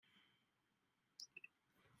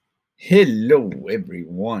Hello,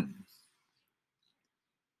 everyone.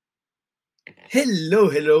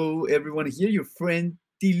 Hello, everyone. Here, your friend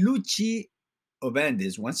Tiluchi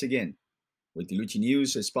Obandis once again with Tiluchi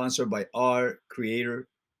News, sponsored by our creator,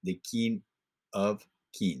 the King of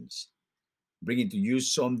Kings, bringing to you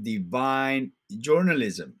some divine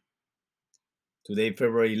journalism. Today,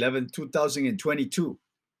 February 11th, 2022.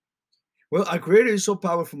 Well, our creator is so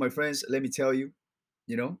powerful, my friends. Let me tell you,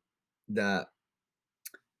 you know, that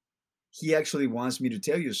he actually wants me to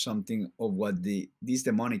tell you something of what these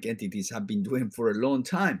demonic entities have been doing for a long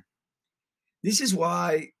time. This is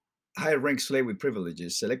why higher ranked slave with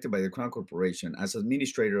privileges, selected by the Crown Corporation as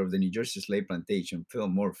administrator of the New Jersey slave plantation, Phil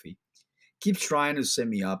Murphy, keeps trying to set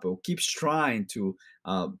me up or keeps trying to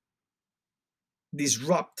uh,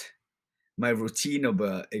 disrupt my routine of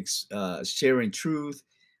sharing truth,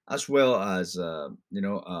 as well as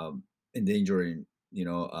endangering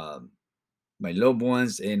my loved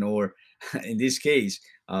ones, and or in this case,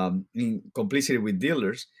 in complicity with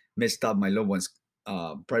dealers, messed up my loved ones'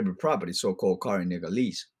 private property, so-called car and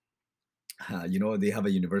lease. They have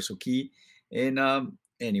a universal key, and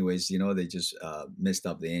anyways, they just messed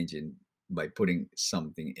up the engine by putting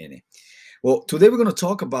something in it. Well, today we're going to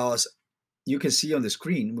talk about, you can see on the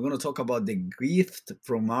screen, we're going to talk about the gift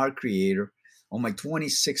from our creator on my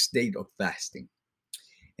 26th day of fasting.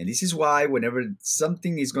 And this is why whenever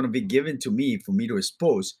something is going to be given to me for me to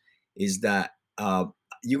expose, is that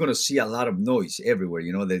you're going to see a lot of noise everywhere.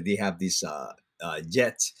 You know that they have these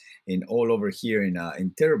jets in all over here in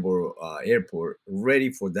Teterboro Airport,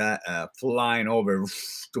 ready for that flying over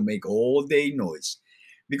to make all day noise,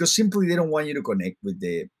 because simply they don't want you to connect with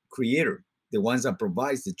the creator, the ones that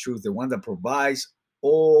provides the truth, the one that provides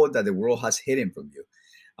all that the world has hidden from you.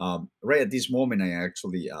 Right at this moment, I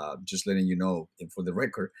actually just letting you know, and for the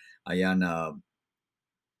record, I am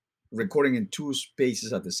recording in two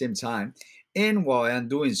spaces at the same time. And while I am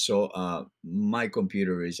doing so, my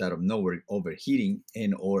computer is out of nowhere overheating,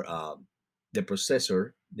 and or the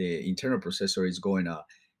processor, the internal processor, is going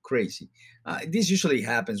crazy. This usually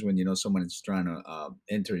happens when someone is trying to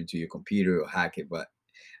enter into your computer or hack it, but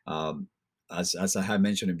um, as I had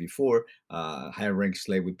mentioned it before, higher ranked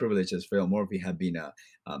slave with privileges, Phil Murphy, have been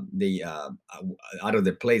they out of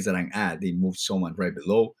the place that I'm at, they moved someone right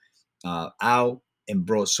below, out, and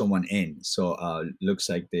brought someone in. So looks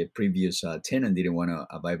like the previous tenant didn't want to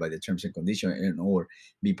abide by the terms and conditions, and or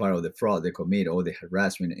be part of the fraud they commit, or the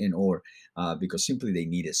harassment, and or because simply they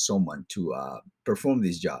needed someone to perform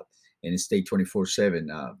this job and stay 24/7.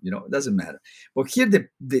 It doesn't matter. But here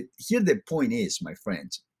the point is, my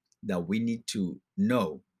friends, that we need to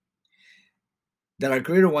know, that our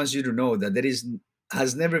creator wants you to know, that there is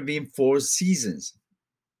has never been four seasons.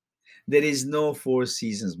 There is no four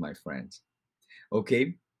seasons, my friends.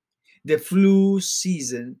 Okay, the flu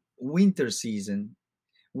season, winter season,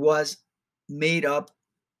 was made up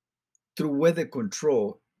through weather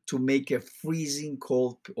control to make it freezing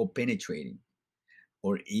cold or penetrating,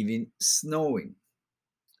 or even snowing.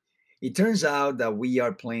 It turns out that we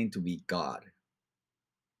are playing to be God,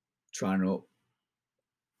 trying to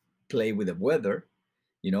play with the weather,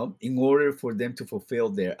 in order for them to fulfill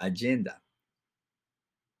their agenda.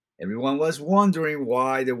 Everyone was wondering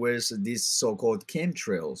why there was these so-called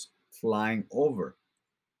chemtrails flying over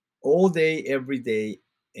all day, every day,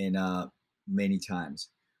 and many times.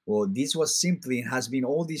 Well, this was simply, and has been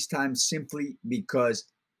all this time, simply because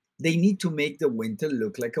they need to make the winter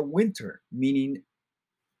look like a winter, meaning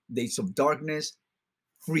days of darkness,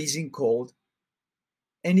 freezing cold.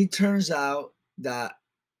 And it turns out that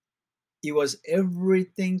it was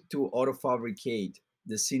everything to auto fabricate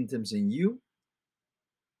the symptoms in you,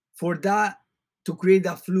 for that, to create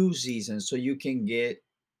that flu season, so you can get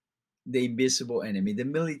the invisible enemy, the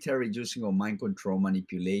military, using of mind control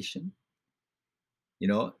manipulation, you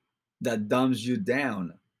know, that dumbs you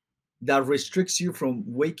down, that restricts you from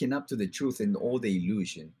waking up to the truth and all the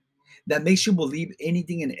illusion, that makes you believe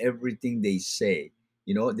anything and everything they say,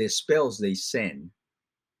 the spells they send,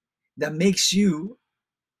 that makes you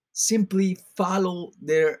simply follow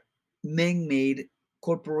their man-made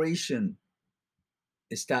corporation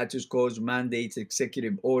status codes, mandates,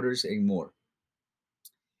 executive orders, and more.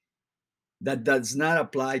 That does not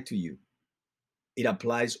apply to you. It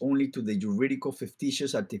applies only to the juridical,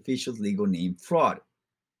 fictitious, artificial legal name fraud.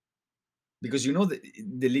 Because the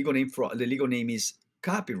legal name fraud, the legal name is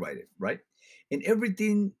copyrighted, right? And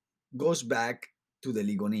everything goes back to the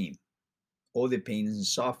legal name, all the pain and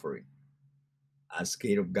suffering, as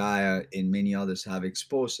Kate of Gaia and many others have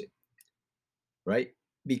exposed it, right?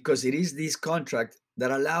 Because it is this contract that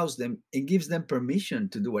allows them and gives them permission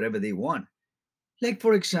to do whatever they want. Like,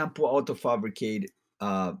 for example, auto fabricate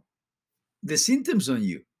the symptoms on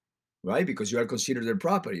you, right? Because you are considered their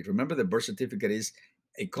property. Remember, the birth certificate is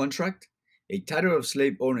a contract, a title of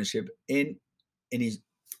slave ownership, and an,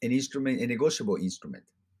 an instrument, a negotiable instrument,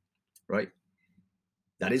 right?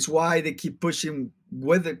 That is why they keep pushing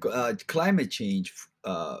weather, climate change,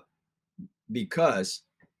 because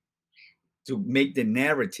to make the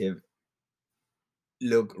narrative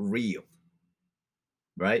look real,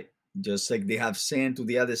 right? Just like they have sent to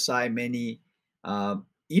the other side many uh,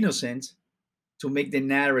 innocents to make the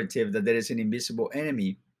narrative that there is an invisible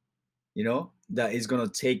enemy, that is going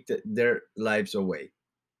to take their lives away.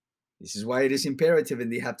 This is why it is imperative,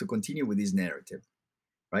 and they have to continue with this narrative,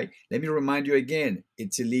 right? Let me remind you again,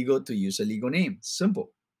 it's illegal to use a legal name.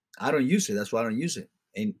 Simple. I don't use it. That's why I don't use it.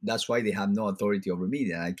 And that's why they have no authority over me.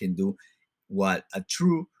 That I can do what a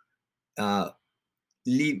true uh,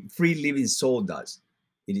 free living soul does.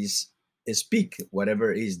 It is speak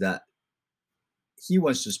whatever it is that he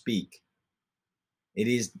wants to speak. It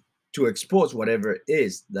is to expose whatever it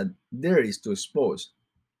is that there is to expose,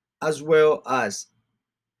 as well as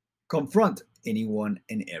confront anyone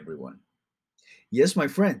and everyone. Yes, my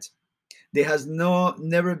friend, there has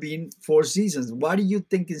never been 4 seasons. Why do you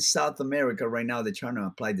think in South America right now they're trying to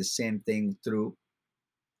apply the same thing through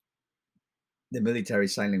the military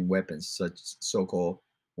silent weapons, such so-called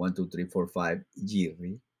 1, 2, 3, 4, 5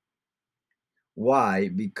 GIRI? Why?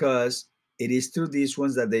 Because it is through these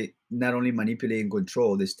ones that they not only manipulate and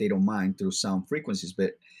control the state of mind through sound frequencies,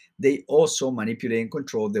 but they also manipulate and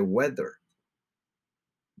control the weather,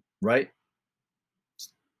 right?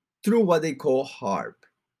 Through what they call HARP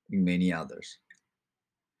and many others.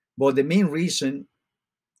 But the main reason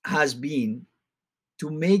has been to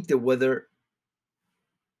make the weather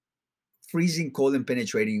freezing cold and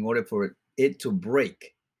penetrating in order for it to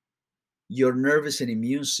break your nervous and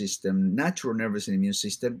immune system, natural nervous and immune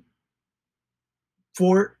system,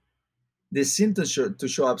 for the symptoms to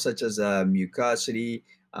show up, such as mucosity,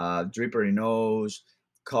 dripping nose,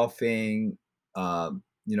 coughing, uh,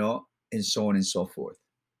 and so on and so forth.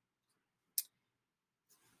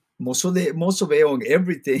 Most of it on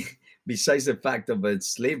everything, besides the fact of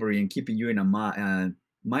slavery and keeping you in a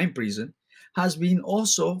mind prison, has been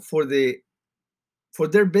also for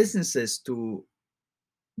their businesses to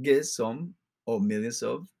get some or millions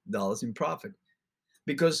of dollars in profit,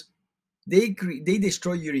 because they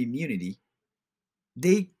destroy your immunity.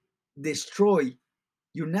 They destroy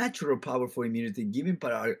your natural power for immunity given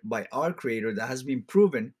by our creator, that has been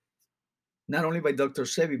proven not only by Dr.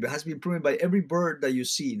 Sebi, but has been proven by every bird that you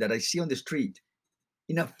see, that I see on the street,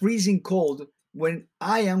 in a freezing cold, when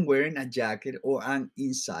I am wearing a jacket or I'm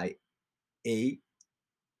inside a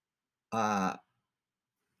uh,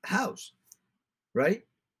 house, right?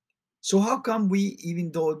 So how come we,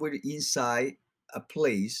 even though we're inside a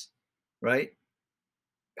place, right?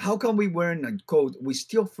 How come we wearing a coat, we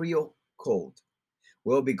still feel cold?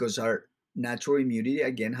 Well, because our natural immunity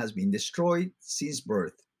again has been destroyed since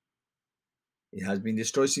birth. It has been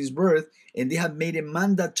destroyed since birth, and they have made it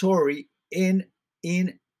mandatory in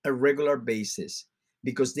a regular basis,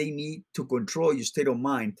 because they need to control your state of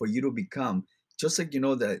mind for you to become, just like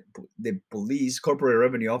the police, corporate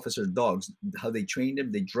revenue officer dogs, how they train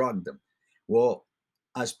them, they drug them. Well,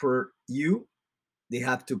 as per you, they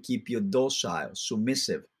have to keep you docile,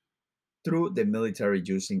 submissive, through the military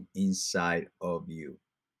using inside of you,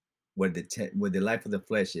 where the life of the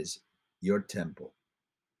flesh is your temple,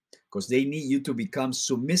 because they need you to become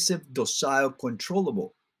submissive, docile,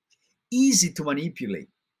 controllable, easy to manipulate,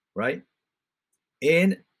 right?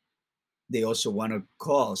 And they also want to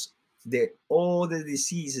cause all the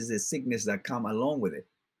diseases, the sickness that come along with it,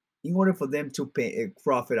 in order for them to pay a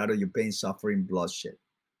profit out of your pain, suffering, bloodshed,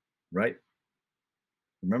 right?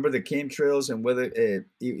 Remember the chemtrails, and whether it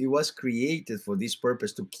was created for this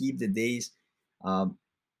purpose, to keep the days um,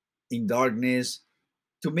 in darkness,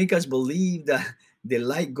 to make us believe that the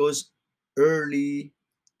light goes early,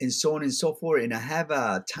 and so on and so forth. And I have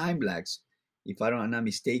a time lapse, if I'm not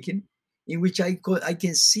mistaken, in which I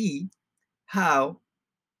can see how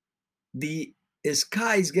the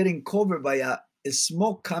sky is getting covered by a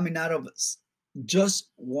smoke coming out of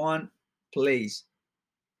just one place,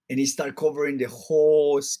 and it start covering the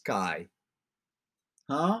whole sky,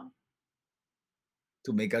 huh?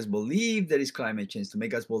 To make us believe there is climate change, to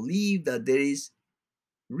make us believe that there is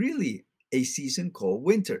really a season called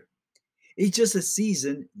winter. It's just a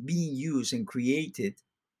season being used and created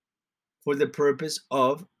for the purpose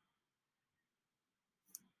of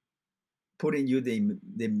putting you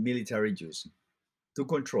the military use to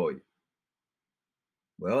control you.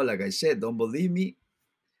 Well, like I said, don't believe me.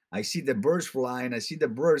 I see the birds flying. I see the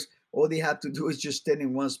birds. All they have to do is just stand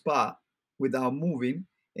in one spot without moving,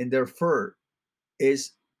 and their fur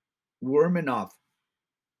is warm enough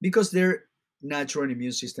because their natural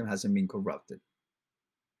immune system hasn't been corrupted.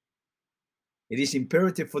 It is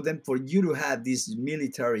imperative for them for you to have this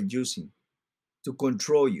military using to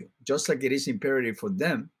control you, just like it is imperative for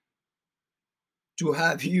them to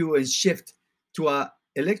have you and shift to a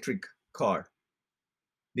electric car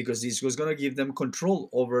because this was going to give them control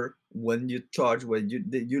over when you charge, when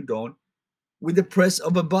you don't, with the press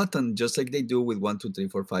of a button, just like they do with 1, 2, 3,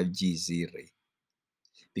 4, 5G Ziri.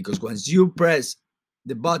 Because once you press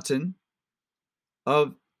the button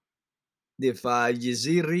of the 5G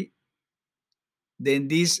Ziri, then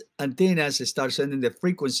these antennas start sending the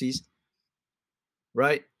frequencies,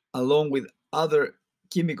 right, along with other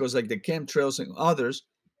chemicals like the chemtrails and others,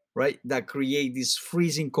 right, that create this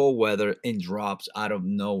freezing cold weather and drops out of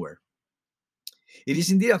nowhere. It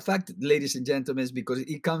is indeed a fact, ladies and gentlemen, because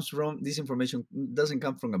it comes from this information doesn't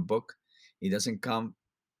come from a book. It doesn't come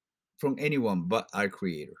from anyone but our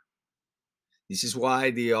creator. This is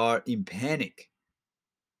why they are in panic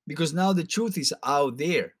because now the truth is out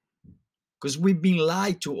there. Because we've been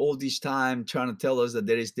lied to all this time, trying to tell us that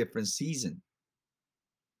there is different season.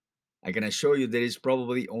 I can assure you there is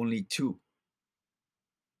probably only two.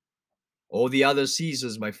 All the other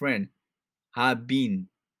seasons, my friend, have been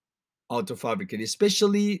auto fabricated,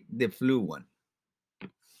 especially the flu one.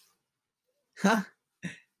 Huh?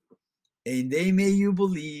 And they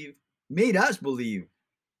made us believe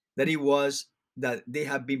that it was that they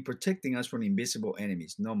have been protecting us from invisible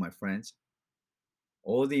enemies. No, my friends,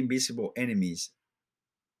 all the invisible enemies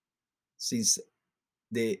since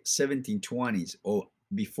the 1720s or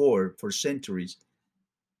before for centuries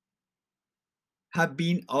have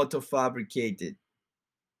been auto fabricated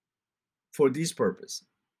for this purpose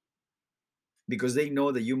because they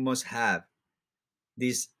know that you must have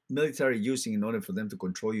this military using in order for them to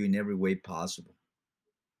control you in every way possible.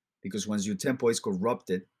 Because once your tempo is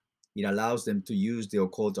corrupted, it allows them to use the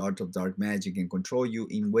occult art of dark magic and control you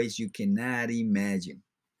in ways you cannot imagine.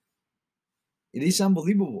 It is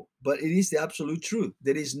unbelievable, but it is the absolute truth.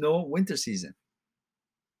 There is no winter season.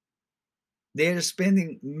 They are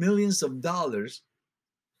spending millions of dollars,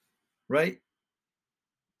 right,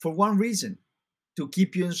 for one reason, to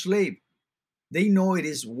keep you enslaved. They know it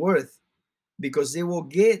is worth because they will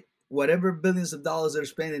get whatever billions of dollars they're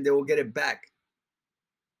spending, they will get it back,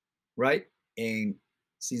 right? And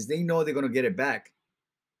since they know they're going to get it back,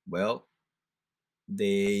 well,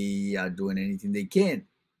 they are doing anything they can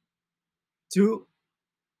to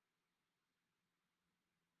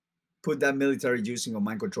put that military using of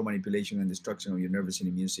mind control, manipulation, and destruction of your nervous and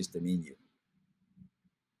immune system in you.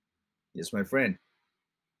 Yes, my friend,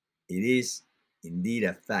 it is indeed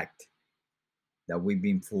a fact that we've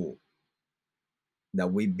been fooled,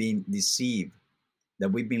 that we've been deceived, that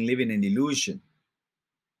we've been living an illusion,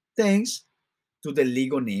 thanks to the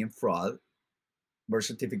legal name fraud, birth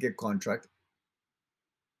certificate contract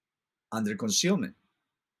under concealment.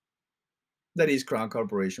 That is Crown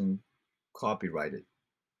Corporation copyrighted.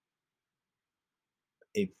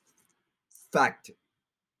 A fact,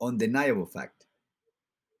 undeniable fact.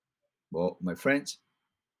 Well, my friends,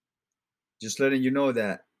 just letting you know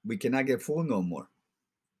that we cannot get fooled no more,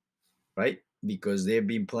 right? Because they've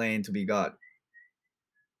been playing to be God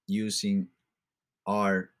using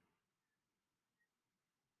our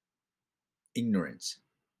ignorance.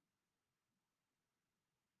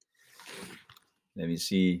 Let me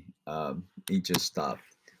see. It just stopped.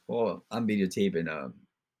 Well, I'm videotaping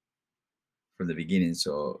from the beginning,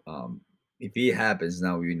 so if it happens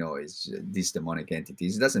now, you know it's these demonic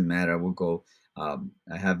entities. It doesn't matter. We'll go. I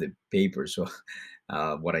have the paper, so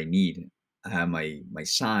what I need. I have my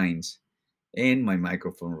signs and my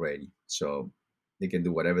microphone ready, so they can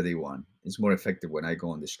do whatever they want. It's more effective when I go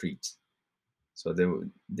on the streets, so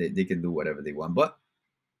they can do whatever they want. But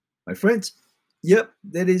my friends, yep,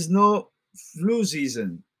 there is no flu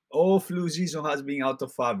season. All flu season has been auto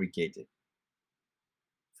fabricated.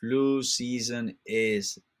 Flou-Season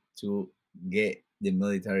is to get the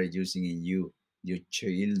military using in you, your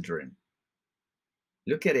children.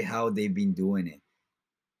 Look at it how they've been doing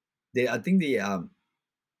it. I think they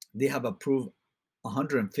have approved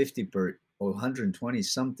 150 per or 120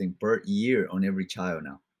 something per year on every child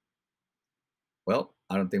now. Well,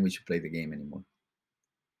 I don't think we should play the game anymore.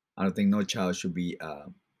 I don't think no child should be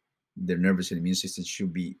their nervous and immune system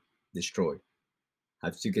should be destroyed.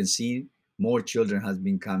 As you can see, more children has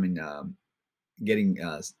been coming getting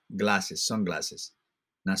glasses, sunglasses,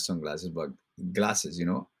 not sunglasses, but glasses,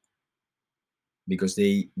 because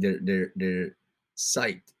their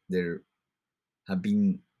sight their have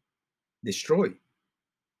been destroyed,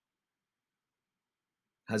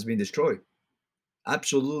 has been destroyed.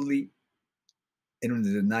 Absolutely and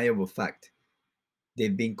undeniable fact.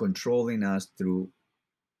 They've been controlling us through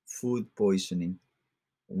food poisoning,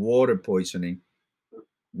 water poisoning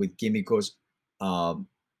with chemicals, um,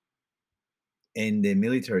 and the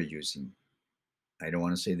military using. I don't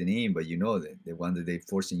want to say the name, but you know the one that they're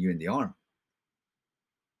forcing you in the arm,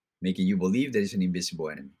 making you believe there is an invisible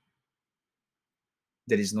enemy.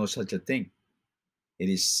 There is no such a thing. It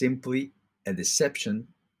is simply a deception.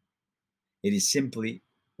 It is simply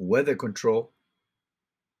weather control,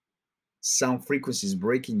 sound frequencies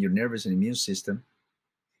breaking your nervous and immune system.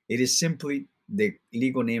 It is simply the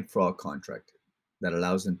legal name fraud contract that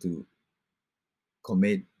allows them to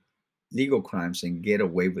commit legal crimes and get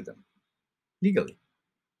away with them legally.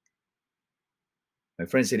 My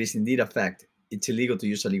friends, it is indeed a fact. It's illegal to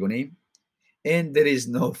use a legal name, and there is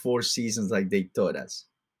no four seasons like they taught us.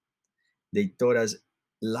 They taught us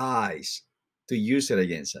lies to use it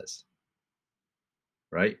against us,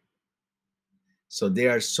 right? So they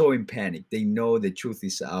are so in panic. They know the truth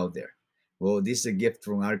is out there. Well, this is a gift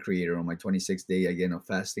from our creator on my 26th day again of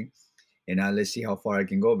fasting. And now let's see how far I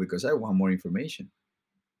can go because I want more information,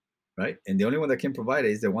 right? And the only one that can provide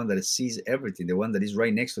it is the one that sees everything, the one that is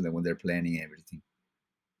right next to them when they're planning everything.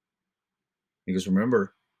 Because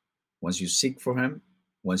remember, once you seek for him,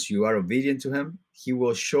 once you are obedient to him, he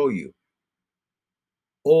will show you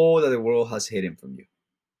all that the world has hidden from you.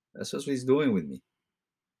 That's what he's doing with me.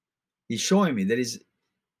 He's showing me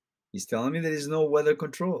he's telling me there is no weather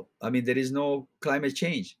control. I mean, there is no climate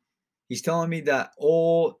change. He's telling me that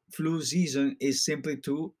all flu season is simply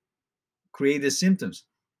to create the symptoms,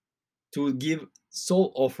 to give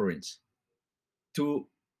soul offerings, to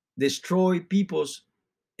destroy people's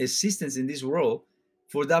existence in this world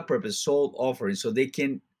for that purpose, soul offering, so they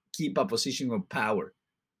can keep a position of power.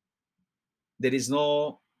 There is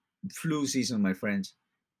no flu season, my friends.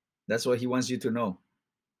 That's what he wants you to know.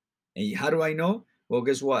 And how do I know? Well,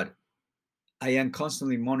 guess what? I am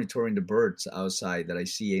constantly monitoring the birds outside that I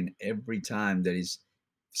see, and every time there is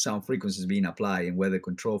sound frequencies being applied and weather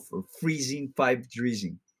control for freezing 5 degrees,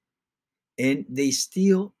 and they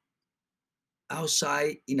still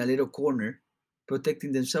outside in a little corner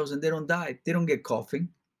protecting themselves, and they don't die. They don't get coughing.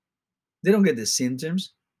 They don't get the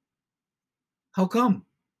symptoms. How come?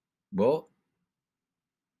 Well,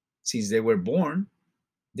 since they were born,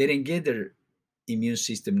 they didn't get their immune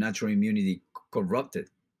system, natural immunity corrupted.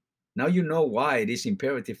 Now you know why it is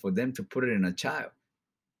imperative for them to put it in a child,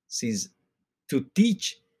 since to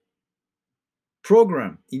teach,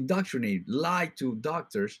 program, indoctrinate, lie to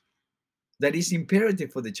doctors that is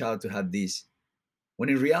imperative for the child to have this, when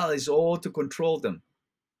in reality it's all to control them,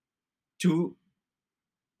 to,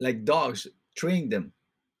 like dogs, train them,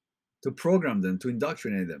 to program them, to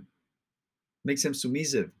indoctrinate them, makes them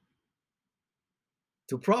submissive,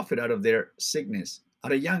 to profit out of their sickness.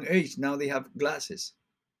 At a young age, now they have glasses.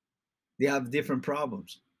 They have different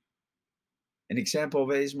problems. An example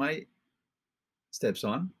of it is my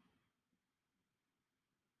stepson.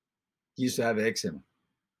 He used to have eczema,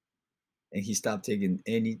 and he stopped taking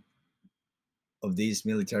any of these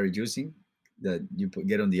military juicing that you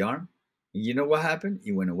get on the arm. And you know what happened?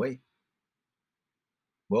 It went away.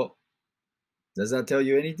 Well, does that tell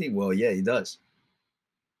you anything? Well, yeah, it does.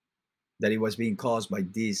 That it was being caused by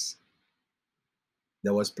this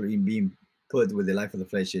that was being put with the life of the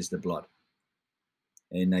flesh is the blood.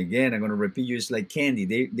 And again, I'm going to repeat you, it's like candy.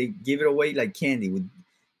 They give it away like candy. With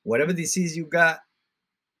whatever disease you got,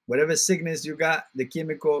 whatever sickness you got, the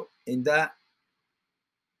chemical in that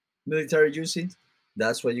military usage,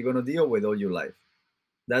 that's what you're going to deal with all your life.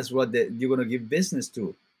 That's what you're going to give business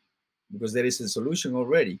to, because there is a solution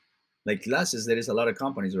already. Like glasses, there is a lot of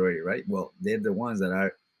companies already, right? Well, they're the ones that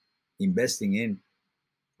are investing in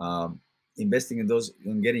um, investing in those,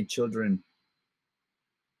 in getting children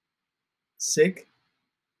sick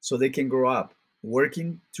so they can grow up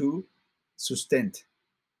working to sustain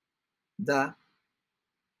the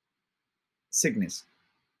sickness,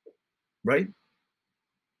 right?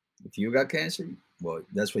 If you got cancer, well,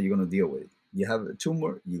 that's what you're going to deal with. You have a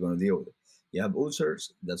tumor, you're going to deal with it. You have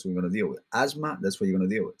ulcers, that's what you're going to deal with. Asthma, that's what you're going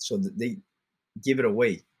to deal with. So they give it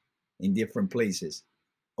away in different places.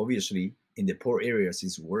 Obviously, in the poor areas,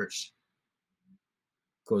 it's worse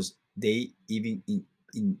because they even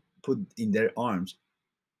put in their arms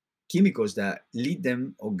chemicals that lead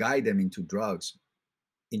them or guide them into drugs,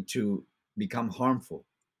 into become harmful,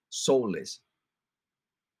 soulless,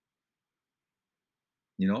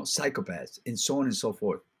 psychopaths, and so on and so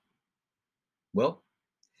forth. Well,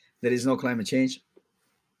 there is no climate change.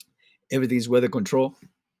 Everything is weather control.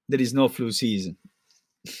 There is no flu season.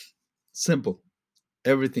 Simple.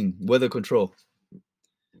 Everything weather control.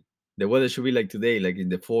 The weather should be like today, like in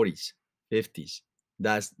the 40s, 50s.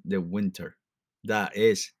 That's the winter. That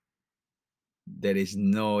is there is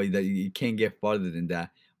no that you can't get farther than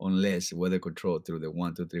that unless weather control through the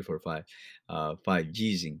 1, 2, 3, 4, 5,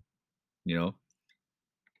 5Gs. You know,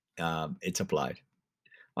 it's applied.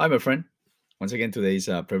 All right, my friend. Once again, today is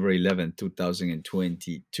February 11th,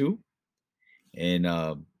 2022, and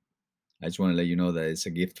I just want to let you know that it's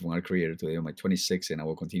a gift from our Creator today on my 26th, and I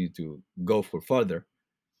will continue to go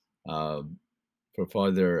um, for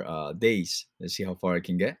further days. Let's see how far I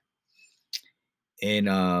can get. And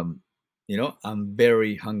I'm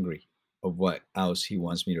very hungry of what else He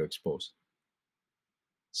wants me to expose.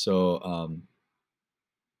 So,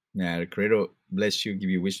 may the Creator bless you,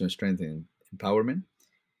 give you wisdom, strength, and empowerment,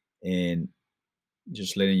 and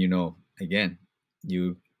just letting you know again,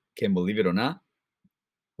 you can believe it or not,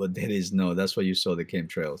 but there is no. That's why you saw the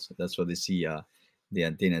chemtrails. That's why they see the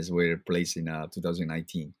antennas were placed in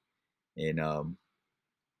 2019, and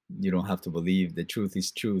you don't have to believe. The truth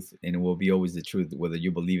is truth, and it will be always the truth, whether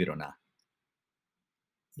you believe it or not.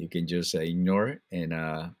 You can just ignore it, and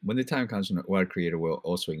when the time comes, our Creator will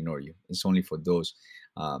also ignore you. It's only for those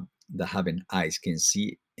that having eyes can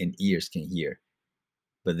see and ears can hear.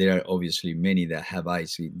 But there are obviously many that have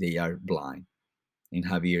eyes, they are blind, and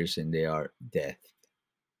have ears, and they are deaf.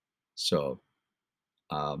 So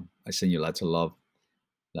I send you lots of love,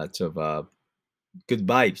 lots of good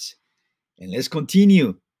vibes, and let's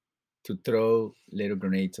continue to throw little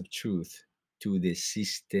grenades of truth to the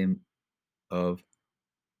system of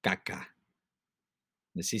caca,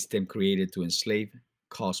 the system created to enslave,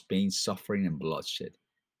 cause pain, suffering, and bloodshed.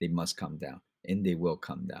 They must come down, and they will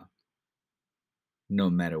come down, no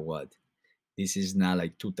matter what. This is not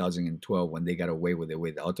like 2012 when they got away with it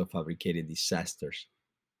with auto-fabricated disasters.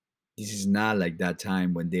 This is not like that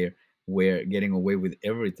time when they were getting away with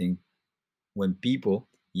everything. When people,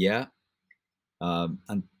 yeah,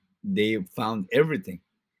 and they found everything,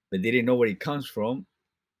 but they didn't know where it comes from.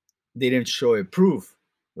 They didn't show a proof,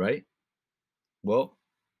 right? Well,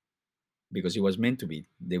 because it was meant to be.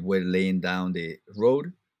 They were laying down the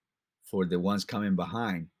road for the ones coming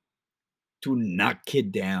behind to knock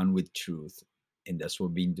it down with truth. And that's what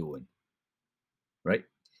we've been doing, right?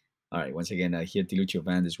 All right, once again, here Tilucci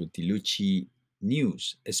Vandes with Tilucci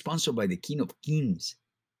News, sponsored by the King of Kings,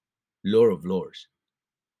 Lord of Lords,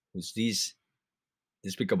 whose these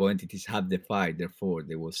despicable entities have defied, therefore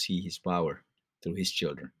they will see his power through his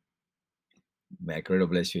children. May God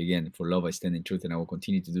bless you again. For love, I stand in truth, and I will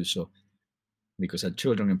continue to do so because our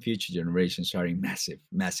children and future generations are in massive,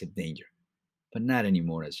 massive danger. But not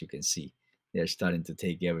anymore, as you can see. They're starting to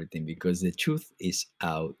take everything because the truth is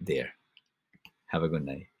out there. Have a good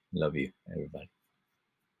night. Love you, everybody.